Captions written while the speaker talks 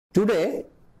Today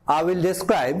I will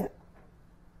describe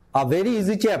a very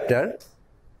easy chapter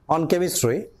on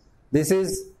chemistry. This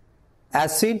is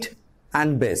acid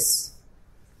and base.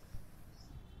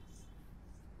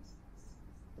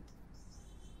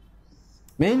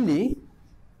 Mainly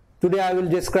today I will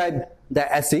describe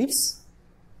the acids,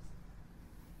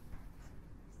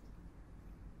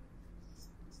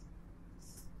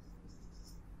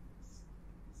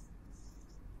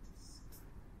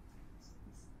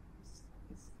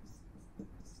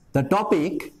 the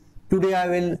topic today I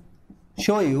will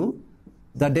show you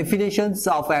the definitions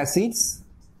of acids,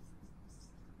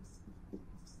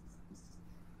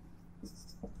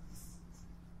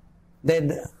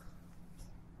 then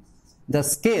the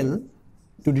scale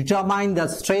to determine the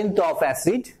strength of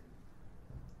acid,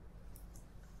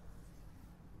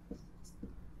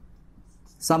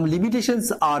 some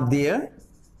limitations are there,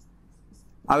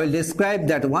 I will describe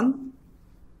that one.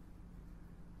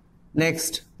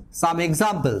 Next, some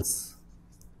examples.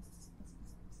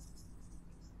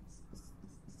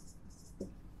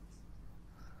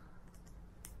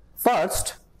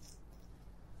 First,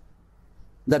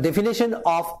 the definition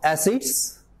of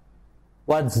acids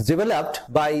was developed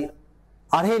by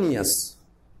Arrhenius.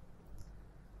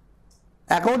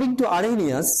 According to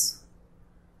Arrhenius,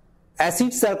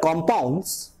 acids are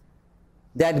compounds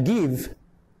that give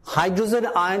hydrogen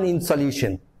ion in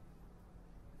solution,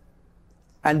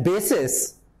 and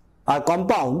bases are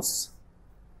compounds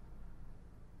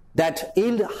that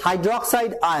yield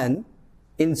hydroxide ion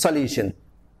in solution.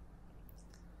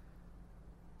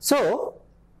 So,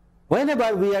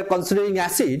 whenever we are considering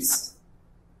acids,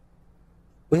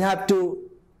 we have to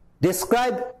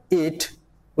describe it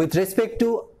with respect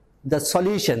to the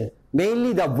solution,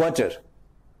 mainly the water.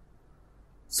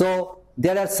 So,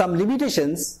 there are some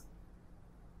limitations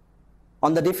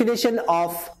on the definition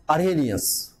of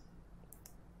Arrhenius.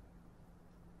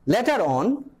 Later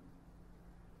on,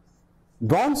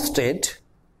 Bronsted,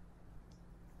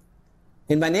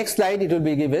 in my next slide it will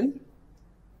be given,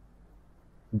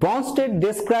 Bronsted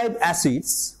described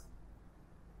acids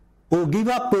who give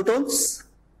up protons,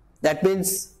 that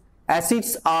means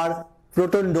acids are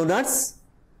proton donors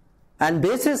and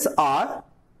bases are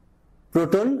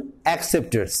proton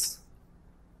acceptors.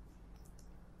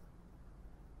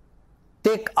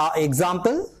 Take an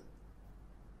example.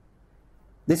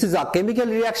 This is a chemical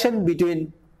reaction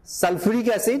between sulfuric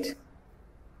acid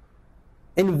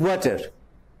and water.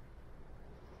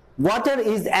 Water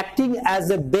is acting as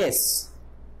a base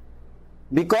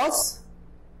because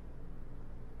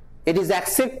it is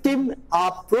accepting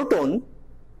a proton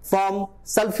from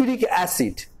sulfuric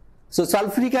acid. So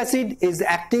sulfuric acid is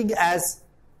acting as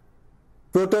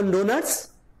proton donors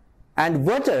and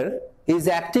water is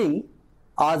acting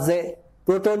as a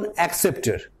proton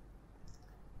acceptor.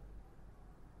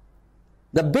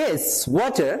 The base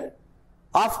water,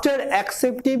 after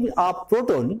accepting a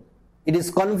proton, it is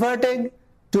converted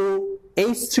to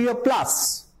H3O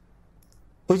plus,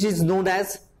 which is known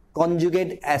as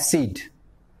conjugate acid.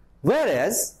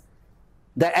 Whereas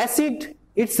the acid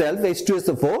itself,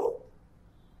 H2SO4,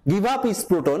 give up its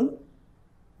proton,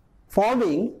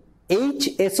 forming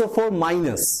HSO4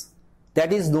 minus,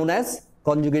 that is known as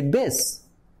conjugate base.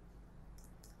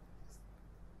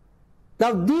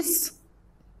 Now this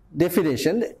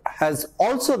definition has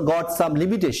also got some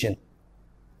limitation.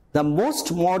 The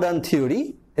most modern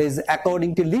theory is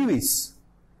according to Lewis.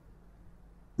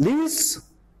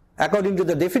 According to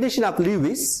the definition of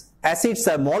Lewis, acids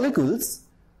are molecules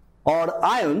or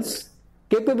ions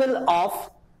capable of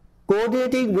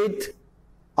coordinating with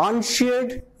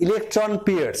unshared electron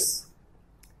pairs,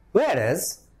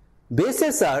 whereas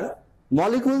bases are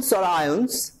molecules or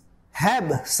ions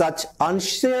have such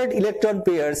unshared electron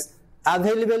pairs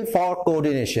available for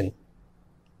coordination.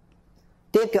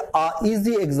 Take an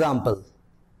easy example.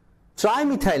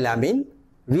 Trimethylamine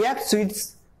reacts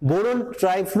with boron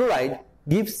trifluoride,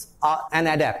 gives an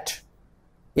adapt,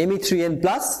 Me3N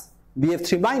plus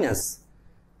BF3 minus.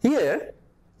 Here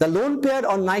the lone pair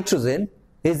on nitrogen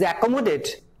is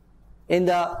accommodated in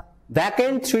the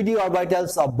backend 3d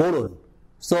orbitals of boron.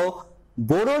 So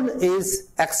boron is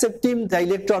accepting the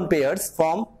electron pairs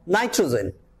from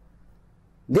nitrogen.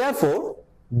 Therefore,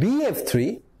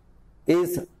 BF3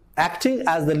 is acting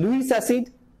as the Lewis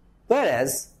acid,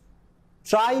 whereas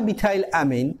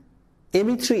trimethylamine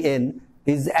Me3N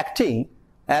is acting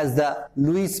as the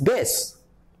Lewis base.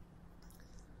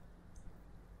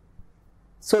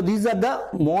 So these are the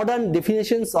modern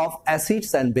definitions of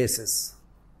acids and bases.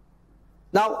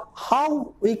 Now,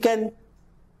 how we can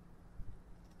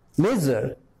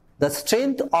measure the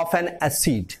strength of an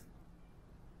acid?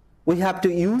 We have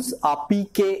to use a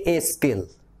pKa scale.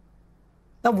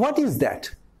 Now what is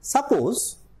that?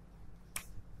 Suppose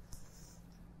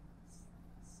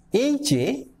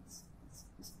HA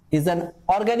is an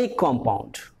organic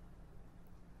compound.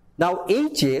 Now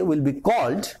HA will be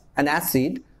called an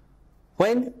acid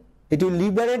when it will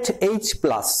liberate H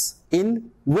plus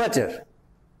in water.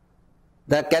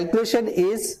 The calculation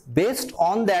is based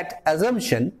on that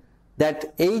assumption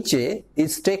that HA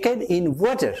is taken in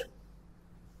water.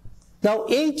 Now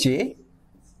HA,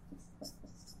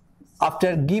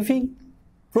 after giving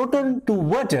proton to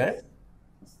water,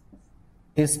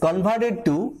 is converted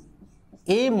to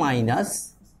A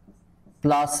minus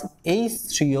plus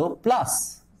H3O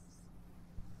plus.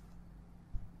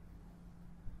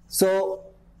 So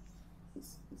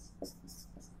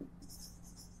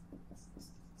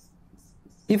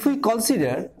if we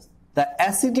consider the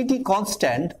acidity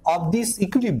constant of this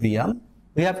equilibrium,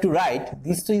 we have to write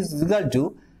this is equal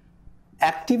to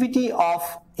activity of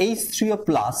H3O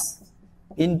plus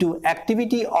into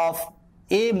activity of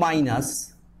A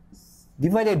minus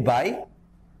divided by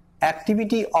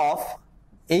activity of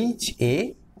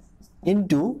HA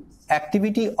into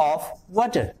activity of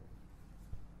water.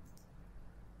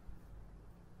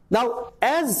 Now,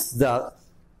 as the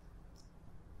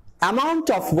amount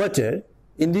of water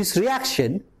in this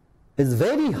reaction is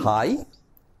very high,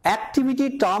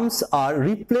 activity terms are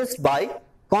replaced by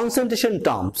concentration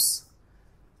terms,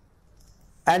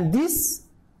 and this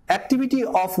activity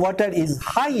of water is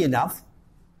high enough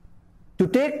to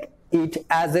take it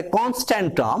as a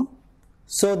constant term.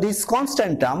 So this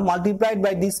constant term multiplied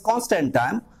by this constant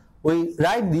term, we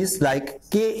write this like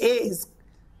Ka is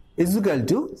equal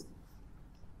to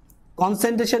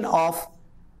concentration of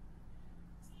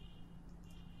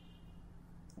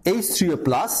H3O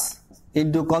plus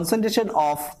into concentration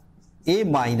of A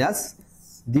minus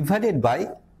divided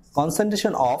by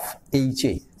concentration of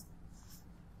HA.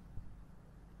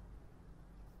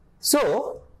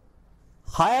 So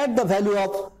higher the value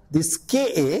of this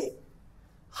Ka,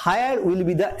 higher will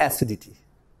be the acidity.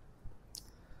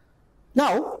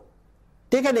 Now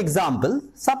take an example.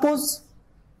 Suppose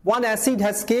one acid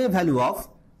has Ka value of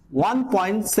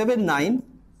 1.79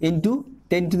 into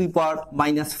 10 to the power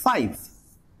minus 5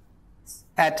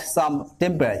 at some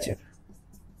temperature.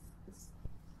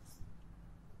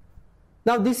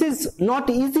 Now this is not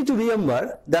easy to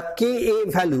remember the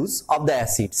Ka values of the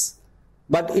acids,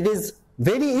 but it is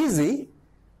very easy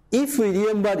if we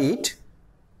remember it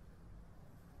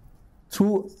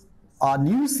through a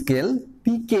new scale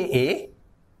pKa,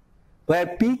 where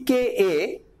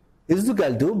pKa is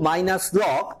equal to minus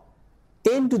log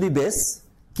 10 to the base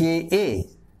Ka.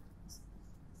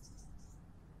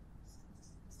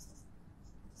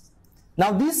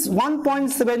 Now this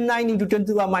 1.79 into 10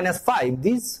 to the power minus 5,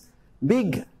 these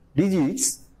big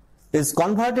digits is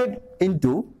converted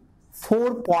into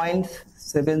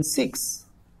 4.76.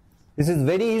 This is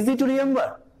very easy to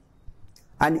remember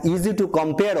and easy to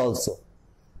compare also.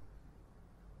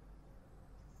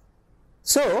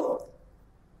 So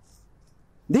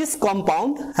this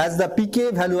compound has the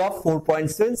pK value of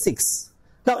 4.76.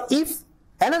 Now if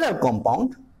another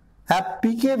compound have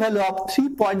pK value of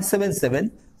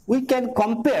 3.77, we can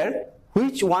compare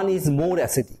which one is more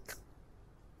acidic.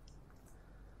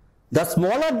 The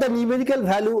smaller the numerical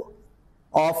value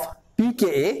of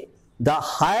pKa, the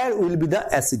higher will be the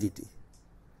acidity.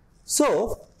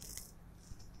 So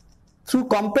through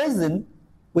comparison,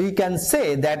 we can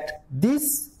say that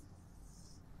this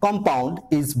compound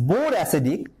is more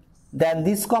acidic than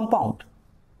this compound.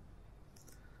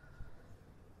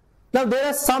 Now there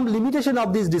are some limitation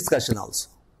of this discussion also.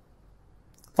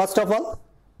 First of all,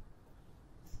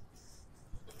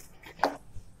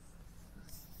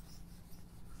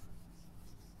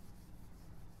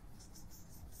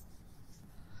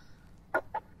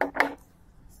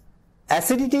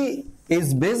 acidity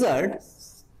is measured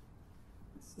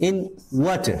in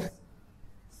water,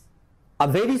 a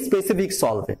very specific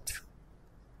solvent.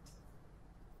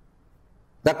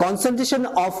 The concentration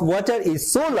of water is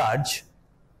so large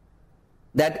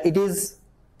that it is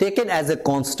taken as a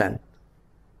constant.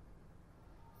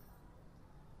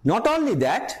 Not only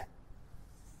that,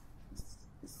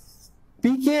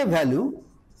 pK value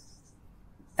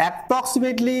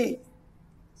approximately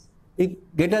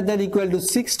greater than or equal to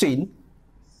 16,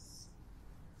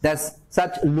 that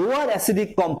such lower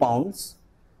acidic compounds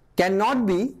cannot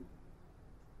be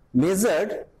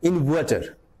measured in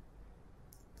water.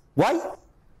 Why?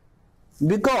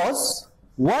 Because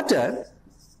water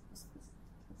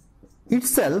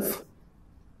itself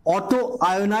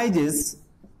auto-ionizes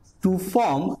to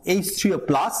form H3O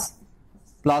plus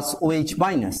OH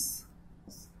minus.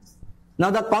 Now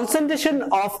the concentration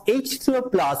of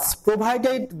H2O plus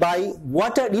provided by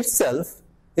water itself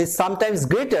is sometimes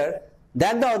greater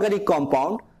than the organic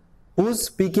compound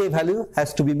whose pK value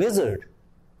has to be measured.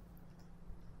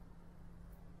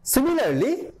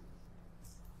 Similarly,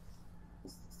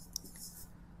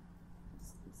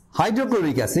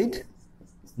 hydrochloric acid,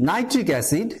 nitric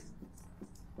acid,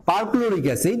 perchloric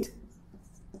acid,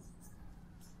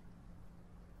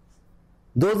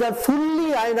 those are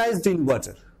fully ionized in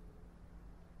water.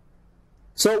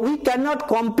 So we cannot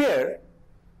compare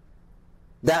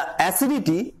the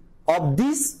acidity of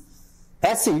these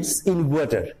acids in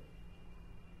water.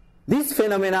 This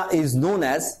phenomena is known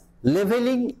as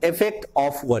leveling effect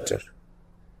of water.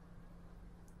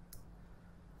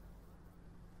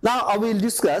 Now I will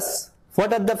discuss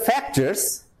what are the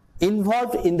factors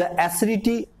involved in the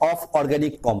acidity of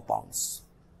organic compounds.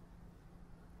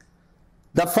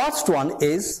 The first one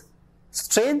is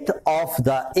strength of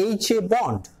the HA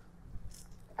bond.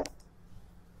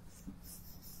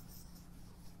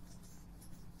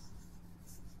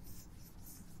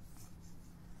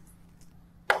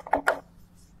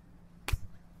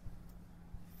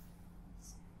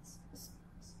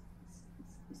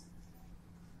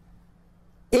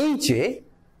 HA,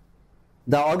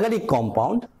 the organic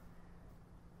compound,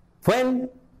 when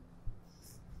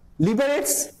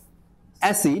liberates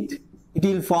acid, it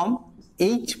will form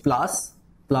H plus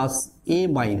plus A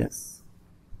minus.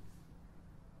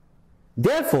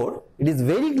 Therefore, it is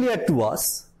very clear to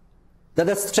us that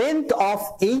the strength of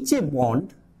HA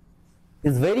bond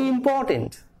is very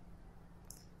important.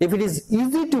 If it is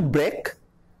easy to break,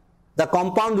 the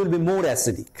compound will be more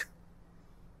acidic.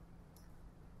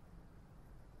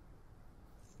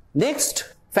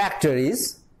 Next factor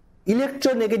is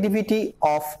electronegativity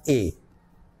of A.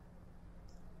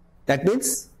 That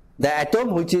means the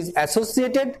atom which is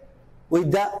associated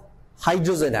with the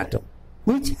hydrogen atom,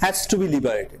 which has to be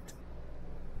liberated.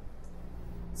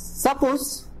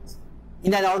 Suppose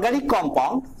in an organic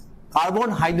compound,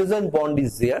 carbon-hydrogen bond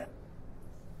is there,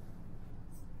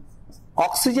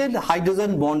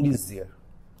 oxygen-hydrogen bond is there.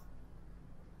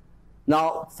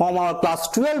 Now from our class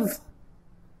 12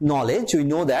 knowledge, we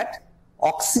know that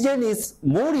oxygen is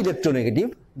more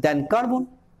electronegative than carbon.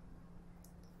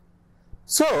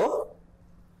 So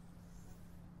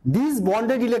these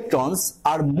bonded electrons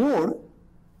are more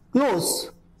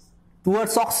close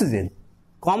towards oxygen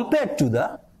compared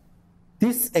to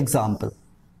this example.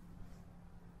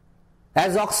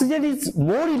 As oxygen is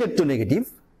more electronegative,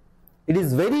 it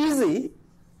is very easy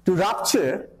to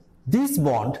rupture this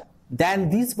bond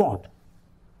than this bond.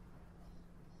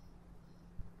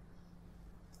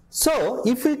 So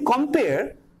if we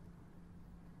compare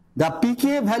the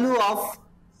pK value of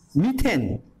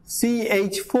methane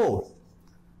CH4,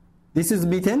 this is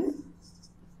methane,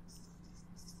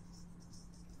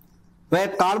 where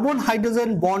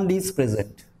carbon-hydrogen bond is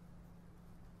present,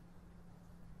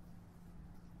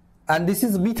 and this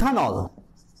is methanol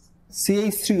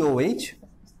CH3OH,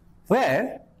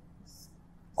 where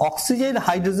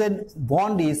oxygen-hydrogen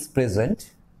bond is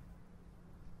present,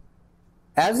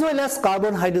 as well as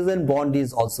carbon-hydrogen bond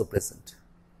is also present.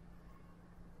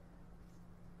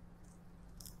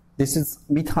 This is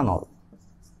methanol.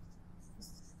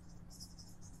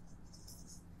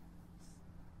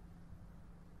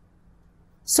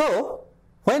 So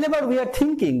whenever we are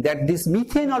thinking that this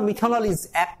methane or methanol is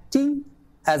acting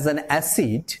as an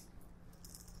acid,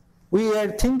 we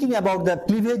are thinking about the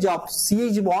cleavage of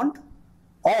CH bond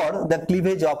or the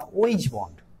cleavage of OH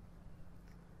bond.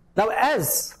 Now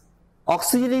as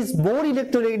oxygen is more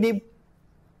electronegative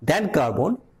than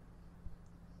carbon,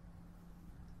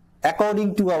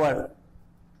 according to our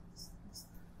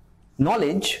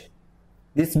knowledge,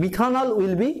 this methanol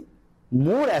will be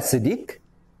more acidic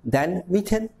than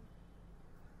methane.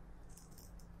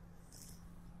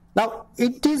 Now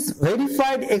it is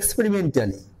verified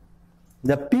experimentally.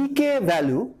 The pK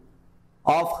value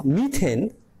of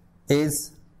methane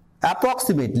is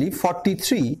approximately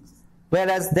 43,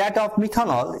 whereas that of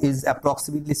methanol is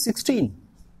approximately 16.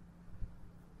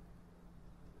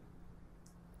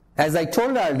 As I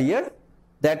told earlier,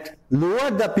 that lower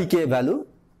the pK value,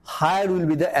 higher will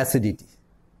be the acidity.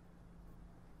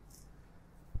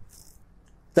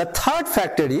 The third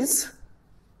factor is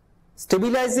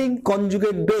stabilizing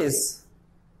conjugate base,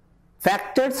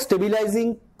 factor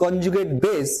stabilizing conjugate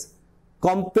base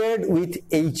compared with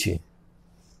HA.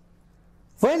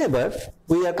 Whenever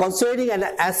we are considering an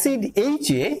acid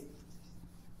HA,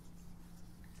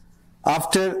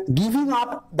 after giving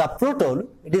up the proton,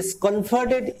 it is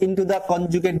converted into the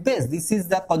conjugate base. This is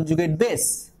the conjugate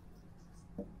base.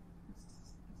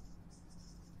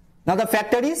 Now the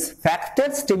factor is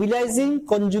factor stabilizing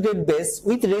conjugate base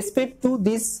with respect to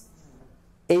this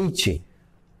HA.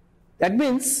 That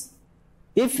means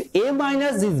if A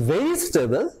minus is very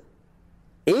stable,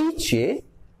 HA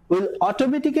will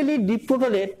automatically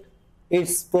deprotonate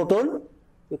its proton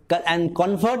and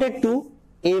convert it to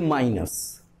A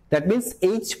minus. That means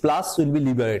H plus will be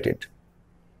liberated.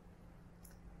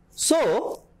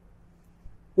 So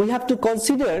we have to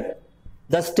consider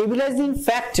the stabilizing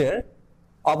factor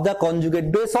of the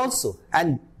conjugate base also,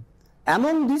 and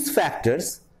among these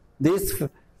factors, this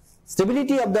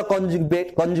stability of the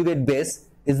conjugate base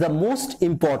is the most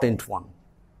important one.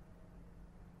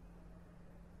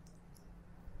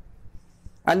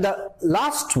 And the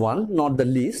last one, not the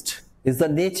least, is the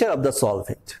nature of the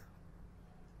solvent.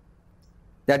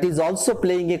 That is also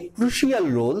playing a crucial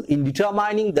role in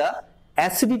determining the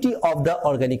acidity of the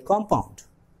organic compound.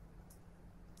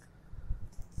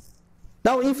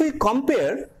 Now if we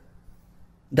compare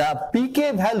the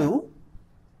pK value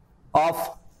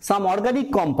of some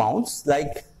organic compounds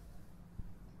like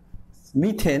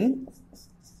methane,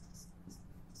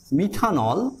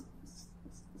 methanol,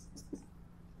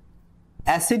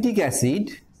 acetic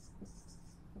acid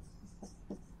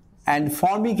and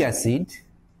formic acid,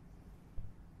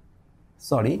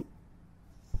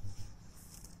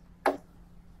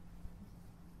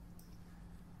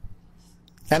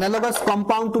 analogous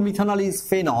compound to methanol is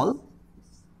phenol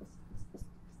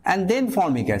and then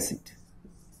formic acid.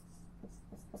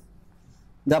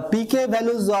 The pK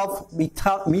values of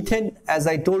methane, as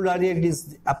I told earlier, it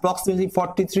is approximately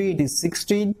 43, it is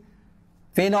 16.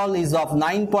 Phenol is of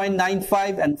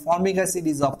 9.95 and formic acid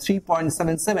is of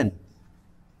 3.77.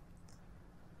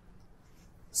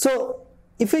 So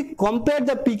if we compare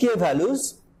the pK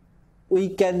values, we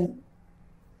can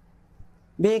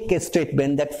make a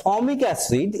statement that formic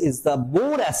acid is the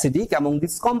more acidic among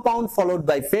this compound, followed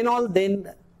by phenol,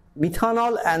 then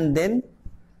methanol and then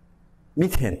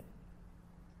methane.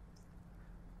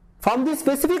 From these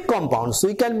specific compounds,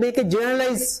 we can make a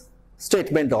generalized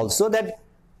statement also that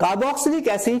carboxylic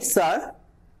acids are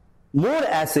more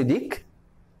acidic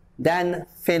than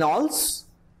phenols,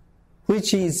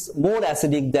 which is more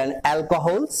acidic than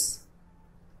alcohols.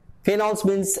 Phenols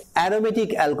means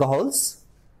aromatic alcohols.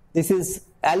 This is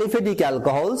aliphatic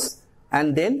alcohols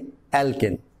and then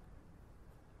alkane.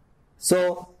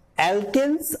 So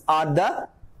alkanes are the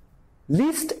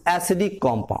least acidic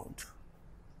compound.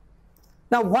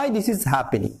 Now why this is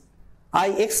happening? I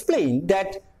explained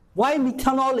that why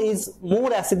methanol is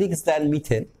more acidic than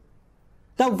methane.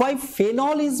 Now why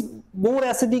phenol is more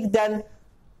acidic than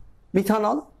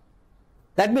methanol?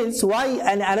 That means why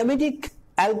an aromatic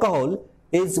alcohol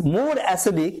is more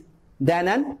acidic than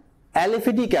an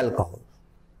aliphatic alcohol.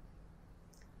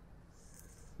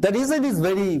 The reason is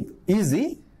very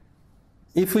easy.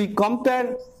 If we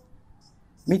compare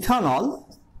methanol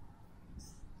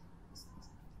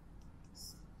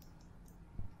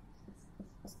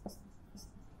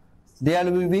there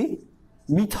will be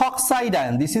methoxide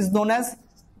ion. This is known as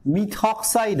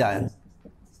methoxide ion.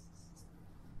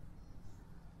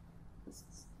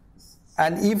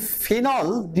 And if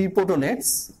phenol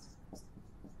deprotonates,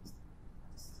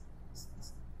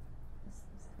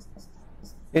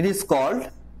 it is called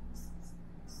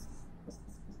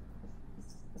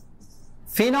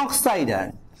phenoxide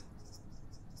ion.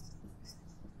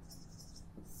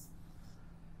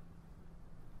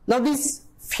 Now these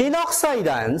phenoxide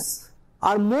ions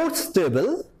are more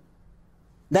stable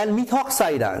than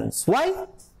methoxide ions. Why?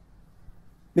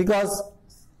 Because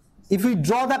if we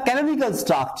draw the canonical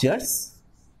structures,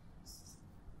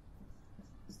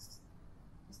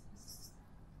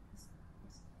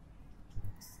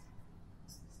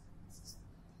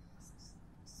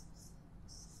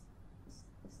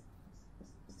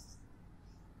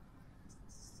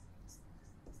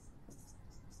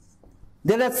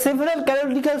 there are several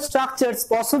canonical structures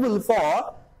possible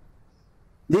for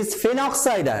this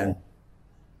phenoxide ion.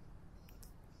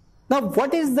 Now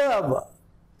what is the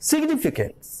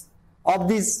significance of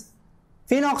this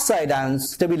phenoxide ion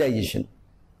stabilization?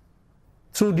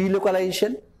 Through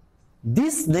delocalization,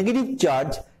 this negative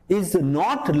charge is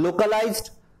not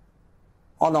localized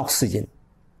on oxygen.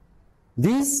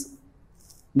 This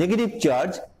negative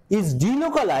charge is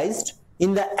delocalized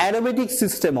in the aromatic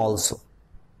system also.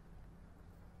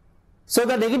 So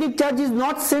the negative charge is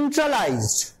not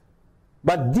centralized,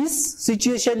 but this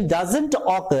situation doesn't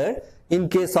occur in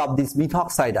case of this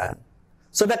methoxide ion.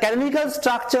 So the canonical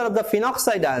structure of the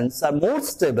phenoxide ions are more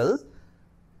stable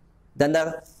than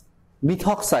the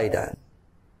methoxide ion.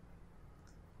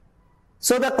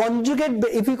 So the conjugate,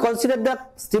 if we consider the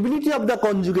stability of the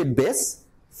conjugate base,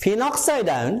 phenoxide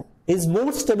ion is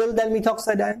more stable than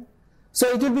methoxide ion. So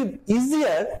it will be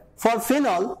easier for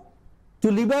phenol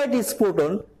to liberate its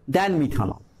proton than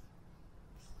methanol.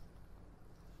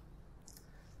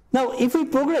 Now if we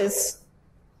progress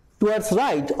towards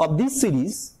right of this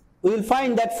series, we will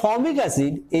find that formic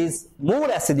acid is more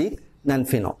acidic than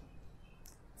phenol.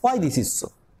 Why this is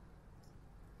so?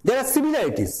 There are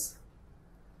similarities.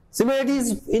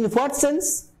 Similarities in what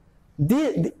sense?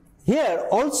 Here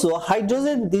also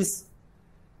hydrogen, this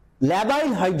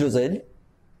labile hydrogen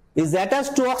is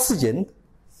attached to oxygen.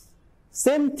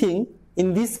 Same thing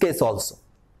in this case also.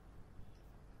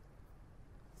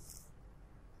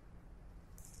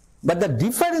 But the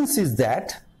difference is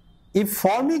that if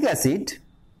formic acid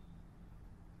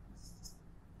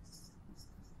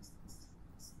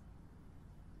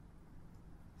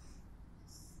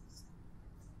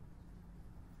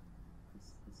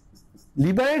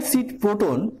liberates its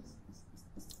proton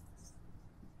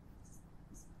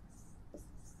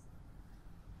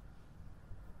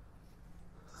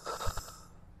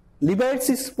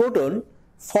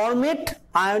formate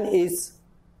ion is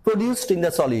produced in the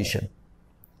solution.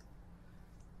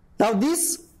 Now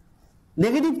this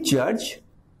negative charge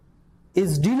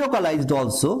is delocalized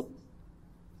also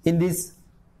in these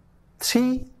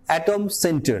 3 atom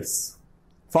centers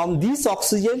from this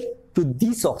oxygen to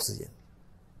this oxygen.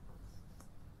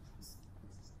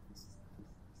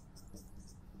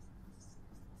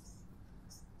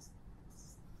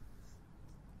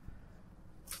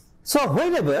 So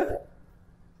whenever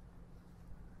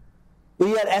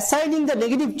we are assigning the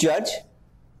negative charge,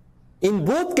 in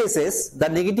both cases the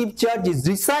negative charge is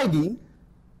residing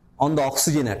on the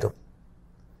oxygen atom.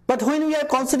 But when we are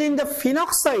considering the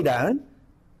phenoxide ion,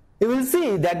 you will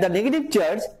see that the negative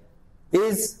charge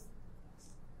is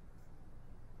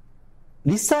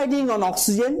residing on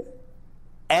oxygen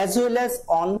as well as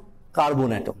on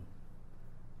carbon atom.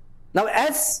 Now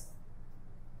as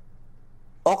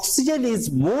oxygen is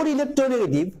more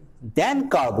electronegative than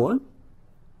carbon,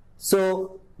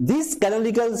 so this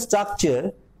canonical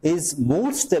structure is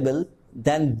more stable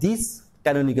than these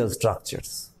canonical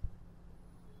structures,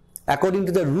 according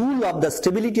to the rule of the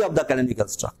stability of the canonical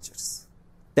structures,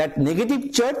 that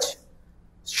negative charge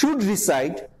should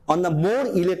reside on the more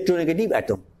electronegative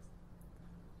atom.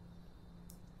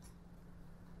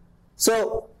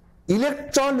 So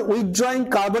electron withdrawing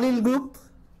carbonyl group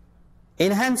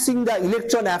enhancing the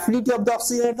electron affinity of the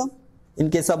oxygen atom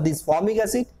in case of this formic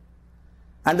acid,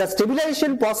 and the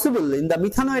stabilization possible in the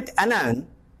methanoate anion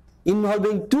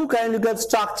involving 2 canonical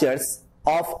structures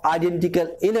of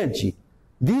identical energy.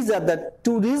 These are the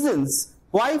 2 reasons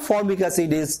why formic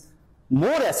acid is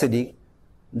more acidic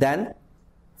than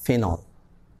phenol.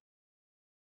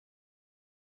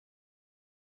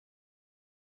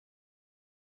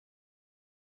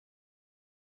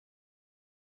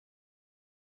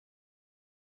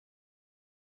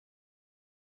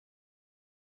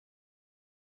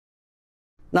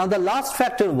 Now the last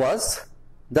factor was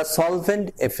the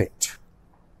solvent effect.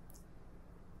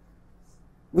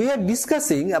 We are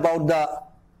discussing about the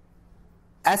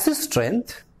acid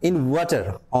strength in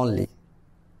water only.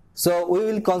 So we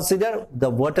will consider the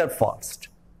water first.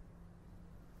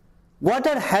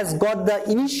 Water has got the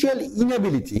initial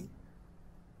inability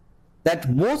that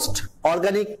most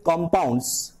organic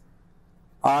compounds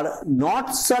are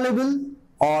not soluble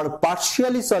or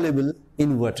partially soluble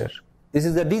in water. This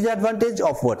is the disadvantage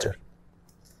of water.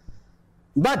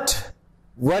 But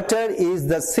water is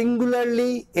the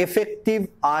singularly effective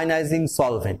ionizing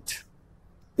solvent.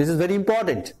 This is very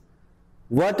important.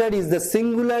 Water is the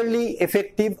singularly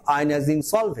effective ionizing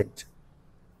solvent.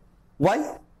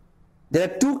 Why?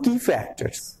 There are 2 key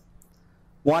factors.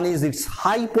 One is its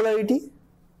high polarity,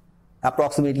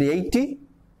 approximately 80,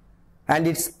 and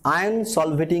its ion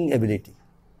solvating ability.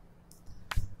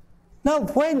 Now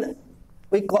when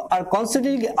we are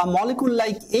considering a molecule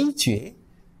like HA,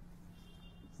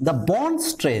 the bond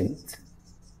strength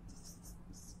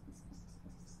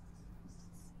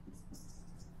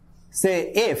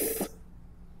say F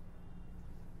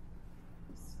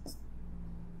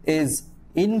is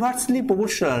inversely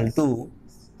proportional to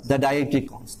the dielectric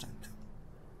constant.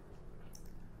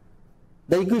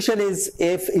 The equation is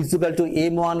F is equal to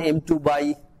M1 M2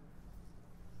 by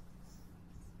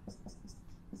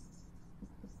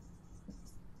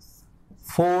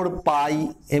 (4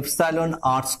 pi epsilon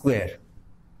r square).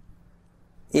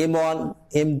 M1,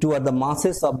 M2 are the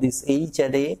masses of this H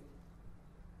and A.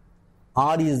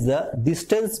 R is the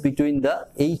distance between the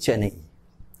H and A.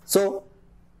 So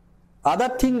other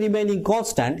thing remaining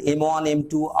constant, M1,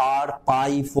 M2, R,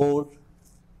 pi, 4,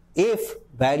 F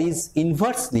varies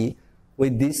inversely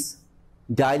with this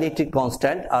dielectric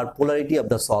constant or polarity of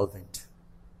the solvent.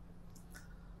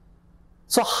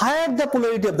 So higher the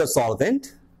polarity of the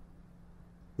solvent,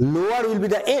 lower will be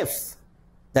the F,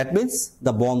 that means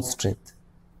the bond strength.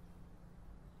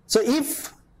 So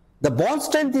if the bond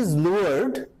strength is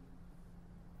lowered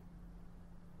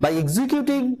by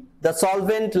executing the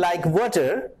solvent like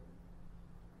water,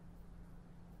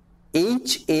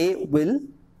 HA will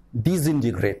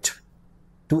disintegrate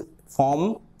to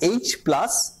form H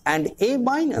plus and A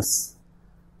minus,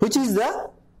 which is the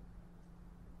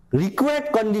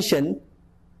required condition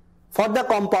for the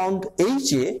compound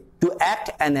HA to act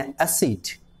as an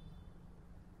acid.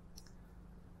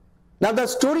 Now the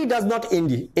story does not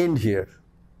end here.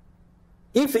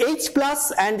 If H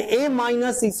plus and A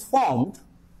minus is formed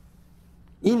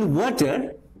in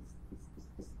water,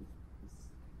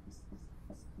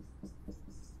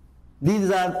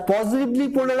 these are positively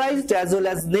polarized as well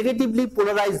as negatively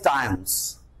polarized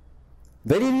ions,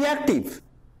 very reactive.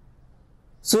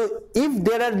 So if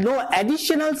there are no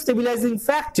additional stabilizing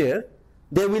factor,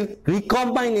 they will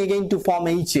recombine again to form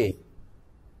HA.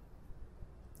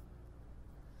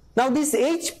 Now this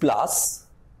H plus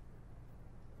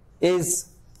is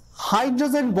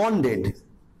hydrogen bonded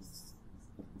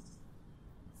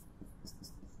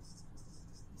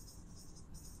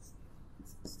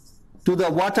to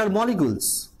the water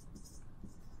molecules.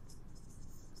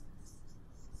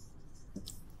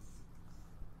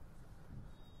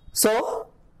 So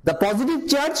the positive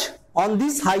charge on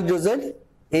this hydrogen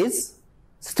is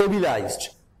stabilized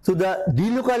through the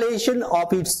delocalization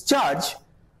of its charge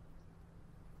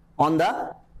on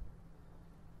the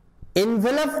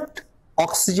enveloped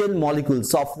oxygen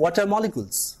molecules of water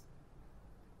molecules.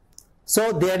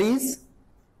 So there is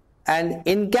an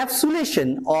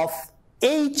encapsulation of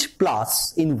H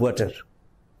plus in water.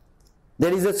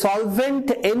 There is a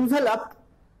solvent envelope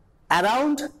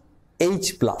around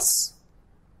H plus.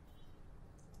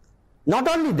 Not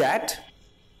only that,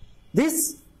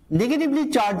 this negatively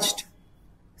charged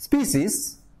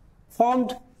species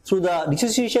formed through the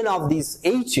dissociation of this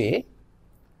HA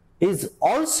is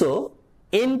also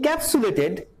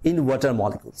encapsulated in water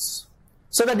molecules.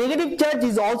 So the negative charge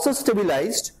is also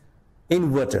stabilized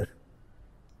in water.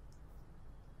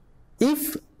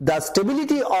 If the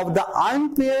stability of the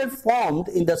ion pair formed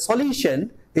in the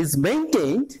solution is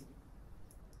maintained,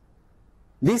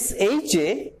 this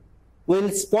HA will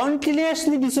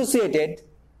spontaneously dissociate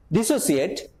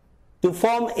to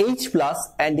form H plus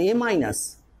and A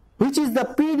minus, which is the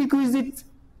prerequisite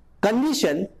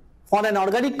condition for an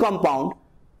organic compound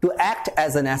to act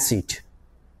as an acid.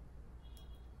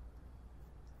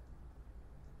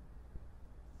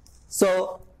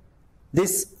 So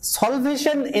this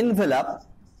solvation envelope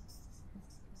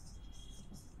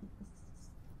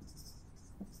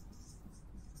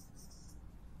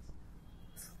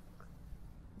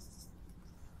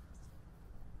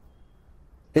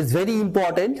is very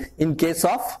important in case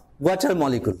of water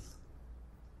molecule.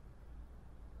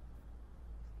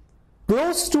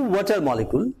 Close to water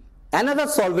molecule, another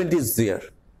solvent is there,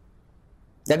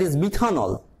 that is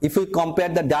methanol. If we compare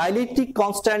the dielectric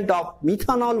constant of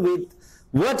methanol with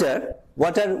water,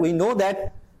 we know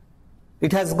that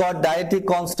it has got dielectric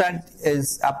constant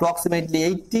is approximately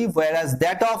 80, whereas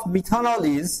that of methanol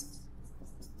is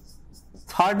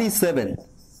 37.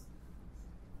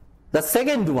 The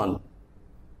second one.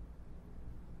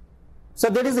 So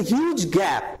there is a huge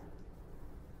gap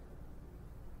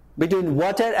between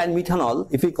water and methanol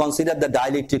if we consider the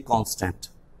dielectric constant.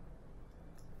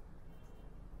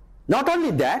 Not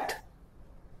only that,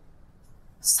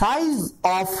 size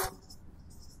of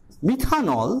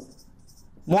methanol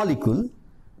molecule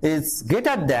is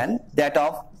greater than that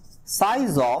of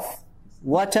size of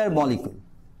water molecule.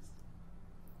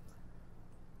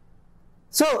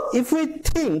 So if we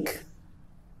think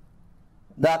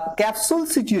the capsule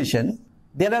situation,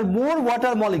 there are more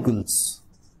water molecules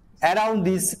around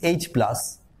this H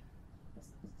plus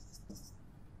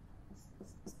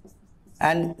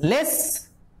and less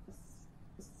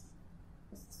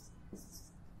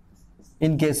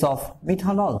in case of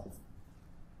methanol.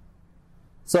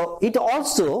 So it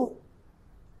also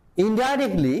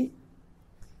indirectly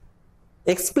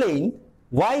explains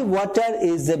why water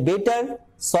is a better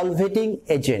solvating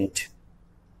agent.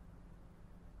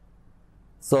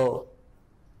 So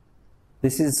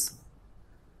this is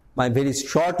my very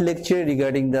short lecture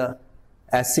regarding the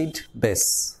acid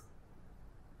base.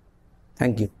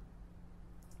 Thank you.